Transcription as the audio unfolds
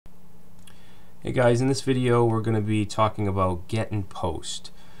Hey guys, in this video we're going to be talking about get and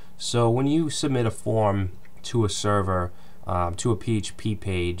post. So when you submit a form to a server, to a PHP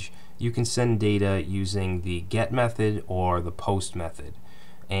page, you can send data using the get method or the post method.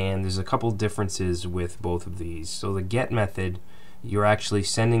 And there's a couple differences with both of these. So the get method, you're actually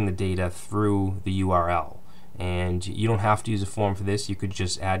sending the data through the URL. And you don't have to use a form for this. You could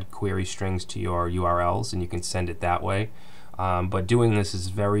just add query strings to your URLs and you can send it that way. But doing this is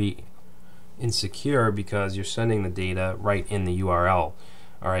very insecure because you're sending the data right in the URL.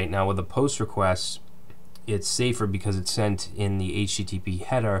 Alright, now with a post request, it's safer because it's sent in the HTTP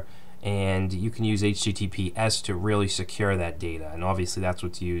header, and you can use HTTPS to really secure that data, and obviously that's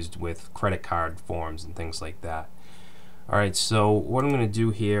what's used with credit card forms and things like that. Alright, so what I'm going to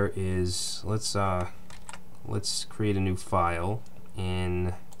do here is let's create a new file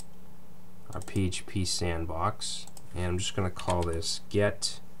in our PHP sandbox, and I'm just going to call this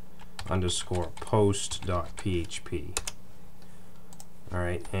get_post.php.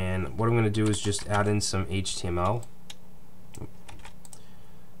 Alright, and what I'm going to do is just add in some HTML.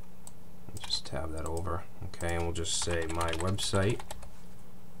 Just tab that over. Okay, and we'll just say my website.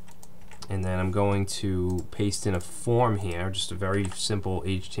 And then I'm going to paste in a form here, just a very simple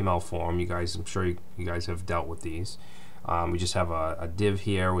HTML form. You guys, I'm sure you guys have dealt with these. We just have a div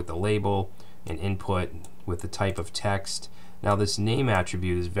here with the label, an input with the type of text. Now this name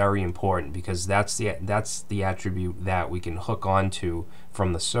attribute is very important because that's the attribute that we can hook onto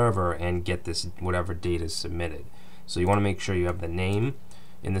from the server and get this whatever data is submitted. So you want to make sure you have the name.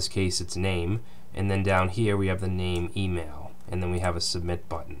 In this case it's name, and then down here we have the name email, and then we have a submit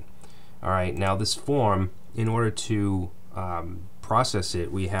button. Alright, now this form, in order to process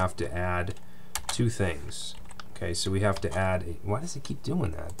it, we have to add two things. Okay, so we have to add why does it keep doing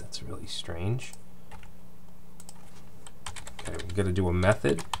that? That's really strange. Okay, we're going to do a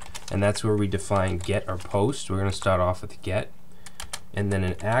method, and that's where we define get or post. We're going to start off with get, and then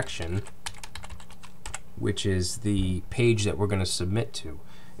an action, which is the page that we're going to submit to.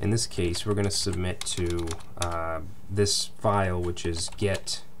 In this case, we're going to submit to this file, which is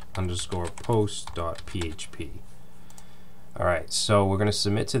get_post.php. Alright, so we're going to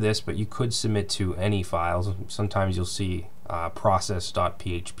submit to this, but you could submit to any files. Sometimes you'll see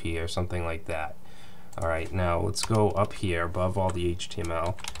process.php or something like that. Alright, now let's go up here above all the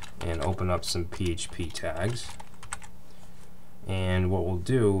HTML and open up some PHP tags. And what we'll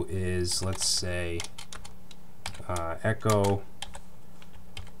do is, let's say echo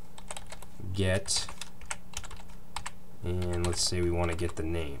get, and let's say we want to get the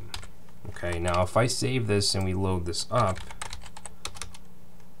name. Okay, now if I save this and we load this up,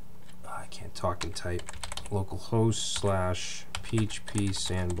 I can't talk and type, localhost/php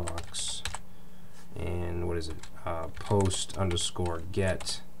sandbox, and what is it,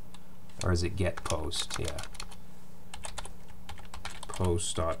 post_get, or is it get post? Yeah,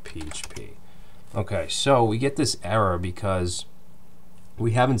 post.php. Okay, so we get this error because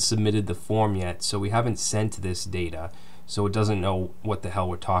we haven't submitted the form yet, so we haven't sent this data, so it doesn't know what the hell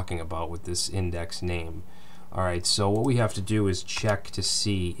we're talking about with this index name. Alright, so what we have to do is check to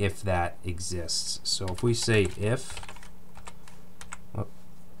see if that exists. So if we say if,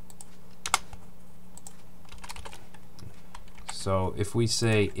 so if we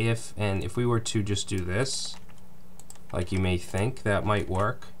say if, and if we were to just do this, like you may think, that might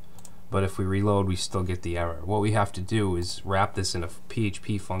work, but if we reload we still get the error. What we have to do is wrap this in a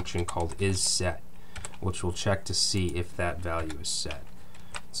PHP function called isSet, which will check to see if that value is set.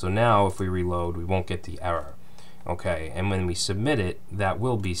 So now if we reload we won't get the error. Okay, and when we submit it, that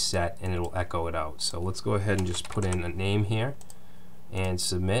will be set and it'll echo it out. So let's go ahead and just put in a name here and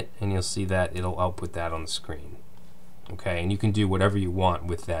submit, and you'll see that it'll output that on the screen. Okay, and you can do whatever you want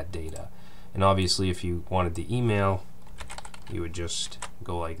with that data. And obviously if you wanted the email, you would just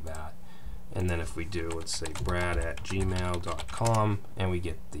go like that. And then if we do, let's say brad@gmail.com, and we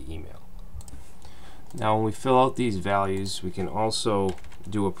get the email. Now when we fill out these values, we can also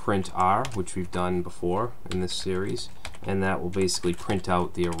do a print R, which we've done before in this series, and that will basically print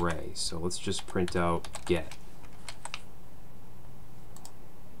out the array. So let's just print out get.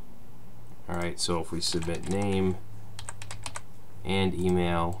 Alright, so if we submit name and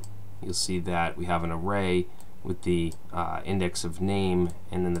email, you'll see that we have an array with the index of name,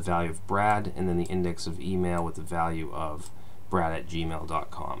 and then the value of Brad, and then the index of email with the value of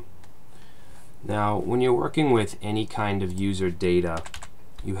brad@gmail.com. Now when you're working with any kind of user data,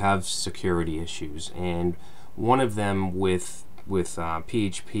 you have security issues, and one of them with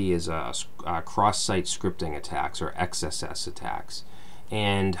PHP is cross-site scripting attacks, or XSS attacks.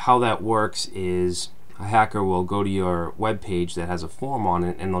 And how that works is a hacker will go to your web page that has a form on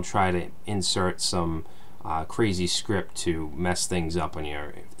it, and they'll try to insert some crazy script to mess things up in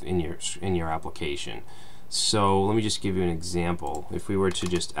your application. So let me just give you an example. If we were to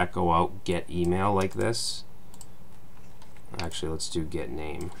just echo out get email like this, actually let's do get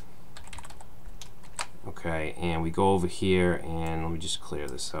name. Okay, and we go over here, and let me just clear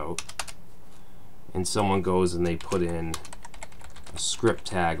this out. And someone goes and they put in a script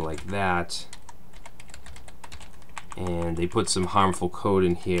tag like that, and they put some harmful code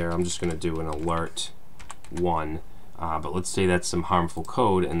in here. I'm just going to do an alert 1, but let's say that's some harmful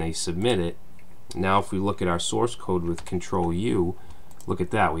code, and they submit it. Now if we look at our source code with Control U, look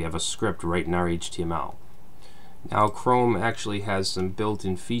at that, we have a script right in our HTML. Now Chrome actually has some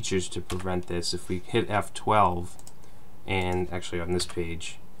built-in features to prevent this. If we hit F12, and actually on this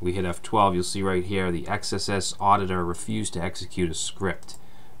page we hit F12, you'll see right here the XSS auditor refused to execute a script.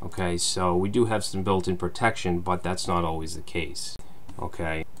 Okay, so we do have some built-in protection, but that's not always the case.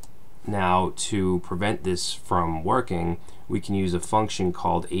 Okay, now to prevent this from working, we can use a function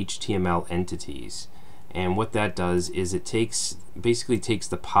called htmlentities. And what that does is it basically takes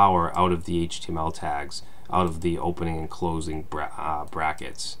the power out of the HTML tags, out of the opening and closing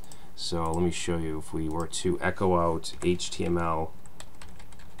brackets. So let me show you. If we were to echo out HTML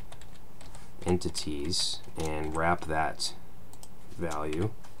entities and wrap that value,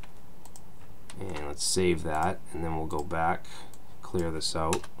 and let's save that, and then we'll go back, clear this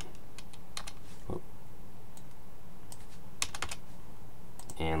out,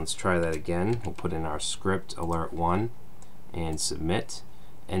 and let's try that again. We'll put in our script alert 1 and submit,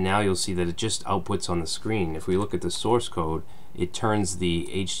 and now you'll see that it just outputs on the screen. If we look at the source code, it turns the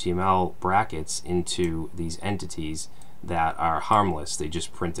HTML brackets into these entities that are harmless. They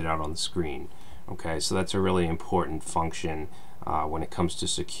just print it out on the screen. Okay, so that's a really important function when it comes to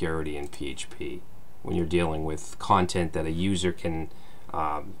security in PHP, when you're dealing with content that a user can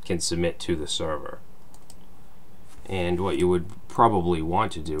submit to the server. And what you would probably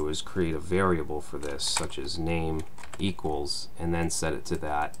want to do is create a variable for this, such as name equals, and then set it to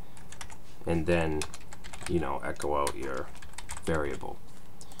that, and then echo out your variable.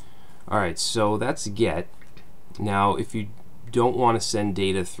 Alright, so that's get. Now if you don't want to send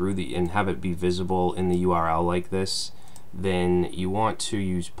data through and have it be visible in the URL like this, then you want to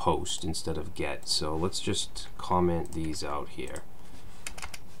use post instead of get. So let's just comment these out here,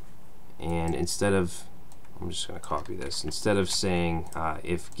 and instead of, I'm just going to copy this, instead of saying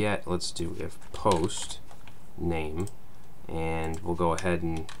if get, let's do if post name, and we'll go ahead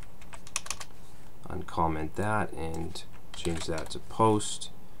and uncomment that and change that to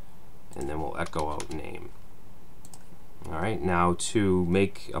post, and then we'll echo out name. Alright, now to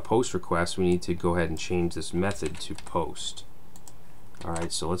make a post request, we need to go ahead and change this method to post.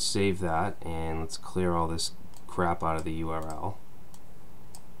 Alright, so let's save that, and let's clear all this crap out of the URL.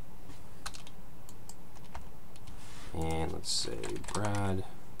 And let's say Brad,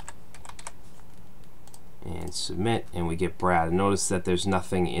 and submit, and we get Brad. And notice that there's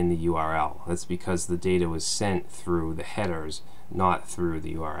nothing in the URL. That's because the data was sent through the headers, not through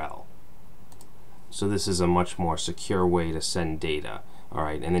the URL. So this is a much more secure way to send data.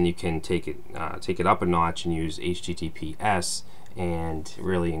 Alright, and then you can take it up a notch and use HTTPS and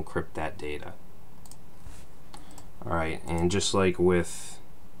really encrypt that data. Alright, and just like with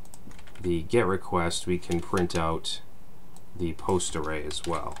the GET request, we can print out the post array as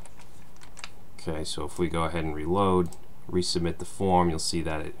well. Okay, so if we go ahead and reload, resubmit the form, you'll see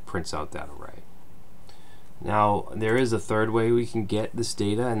that it prints out that array. Now there is a third way we can get this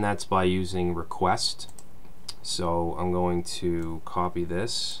data, and that's by using request. So I'm going to copy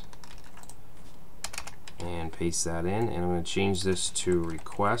this and paste that in, and I'm going to change this to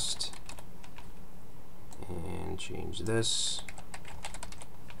request, and change this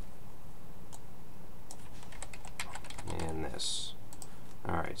and this.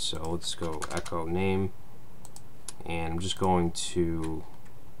 Alright, so let's go echo name, and I'm just going to,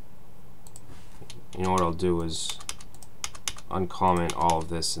 what I'll do is uncomment all of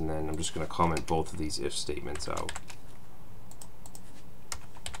this, and then I'm just going to comment both of these if statements out.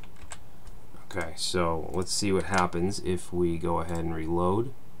 Okay, so let's see what happens if we go ahead and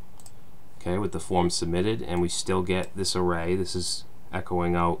reload. Okay, with the form submitted, and we still get this array. This is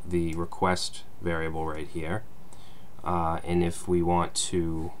echoing out the request variable right here. And if we want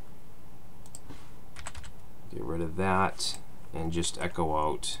to get rid of that and just echo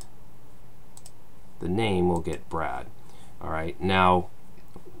out the name, we'll get Brad. Alright, now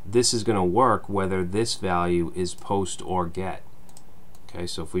this is going to work whether this value is post or get. Okay,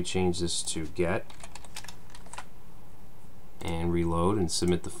 so if we change this to get and reload and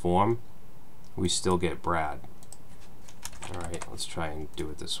submit the form, we still get Brad. Alright, let's try and do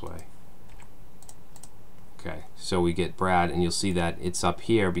it this way. Okay, so we get Brad, and you'll see that it's up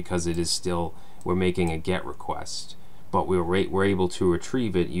here because it is still, we're making a GET request, but we're able to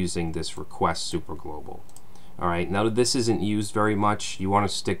retrieve it using this request superglobal. Alright, now this isn't used very much. You want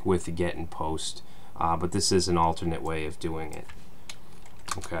to stick with the GET and POST, but this is an alternate way of doing it.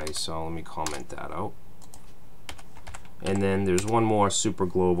 Okay, so let me comment that out. And then there's one more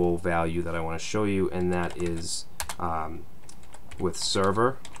superglobal value that I want to show you, and that is with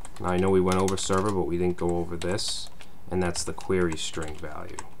server. Now, I know we went over server, but we didn't go over this, and that's the query string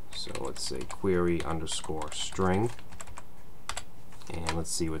value. So let's say query underscore string, and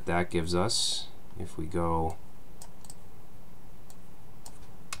let's see what that gives us. If we go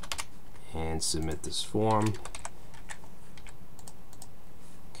and submit this form,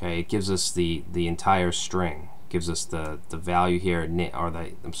 okay, it gives us the entire string. Gives us the value here, or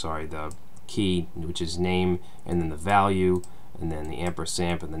the key, which is name, and then the value, and then the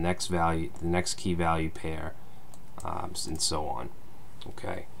ampersand, and the next value, the next key value pair, and so on.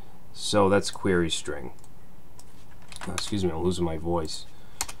 Okay, so that's query string. Excuse me, I'm losing my voice.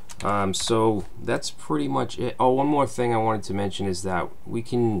 So that's pretty much it. Oh, one more thing I wanted to mention is that we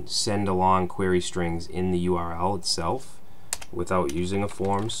can send along query strings in the URL itself without using a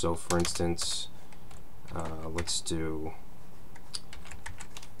form. So for instance, let's do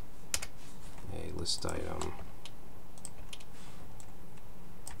a list item.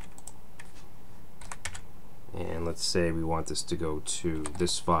 And let's say we want this to go to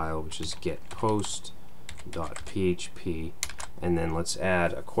this file, which is getPost.php, and then let's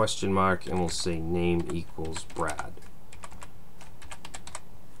add a question mark, and we'll say name equals Brad.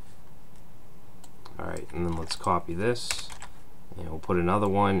 Alright, and then let's copy this, and we'll put another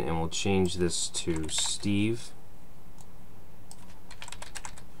one, and we'll change this to Steve.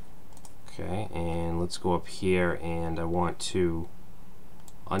 Okay, and let's go up here, and I want to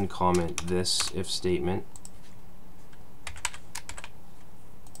uncomment this if statement.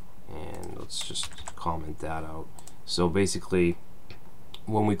 And let's just comment that out. So basically,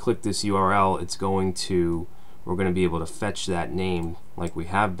 when we click this URL, we're going to be able to fetch that name like we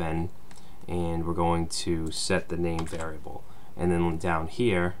have been, and we're going to set the name variable. And then down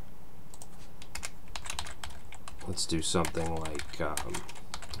here, let's do something like,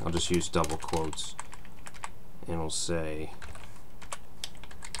 I'll just use double quotes, and we'll say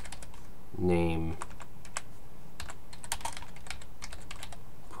name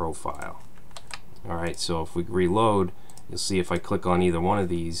profile. Alright, so if we reload, you'll see if I click on either one of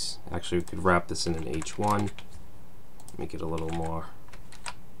these, actually we could wrap this in an H1, make it a little more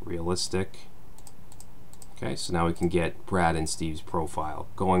realistic. Okay, so now we can get Brad and Steve's profile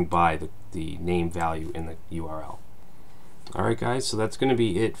going by the name value in the URL. Alright guys, so that's going to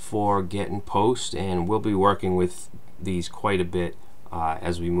be it for Get and Post, and we'll be working with these quite a bit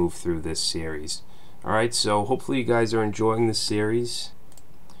as we move through this series. Alright, so hopefully you guys are enjoying this series.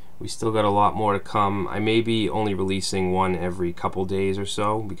 We still got a lot more to come. I may be only releasing one every couple days or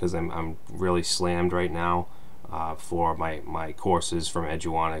so because I'm really slammed right now for my courses from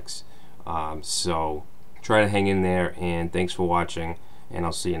Eduonics. So try to hang in there, and thanks for watching, and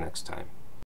I'll see you next time.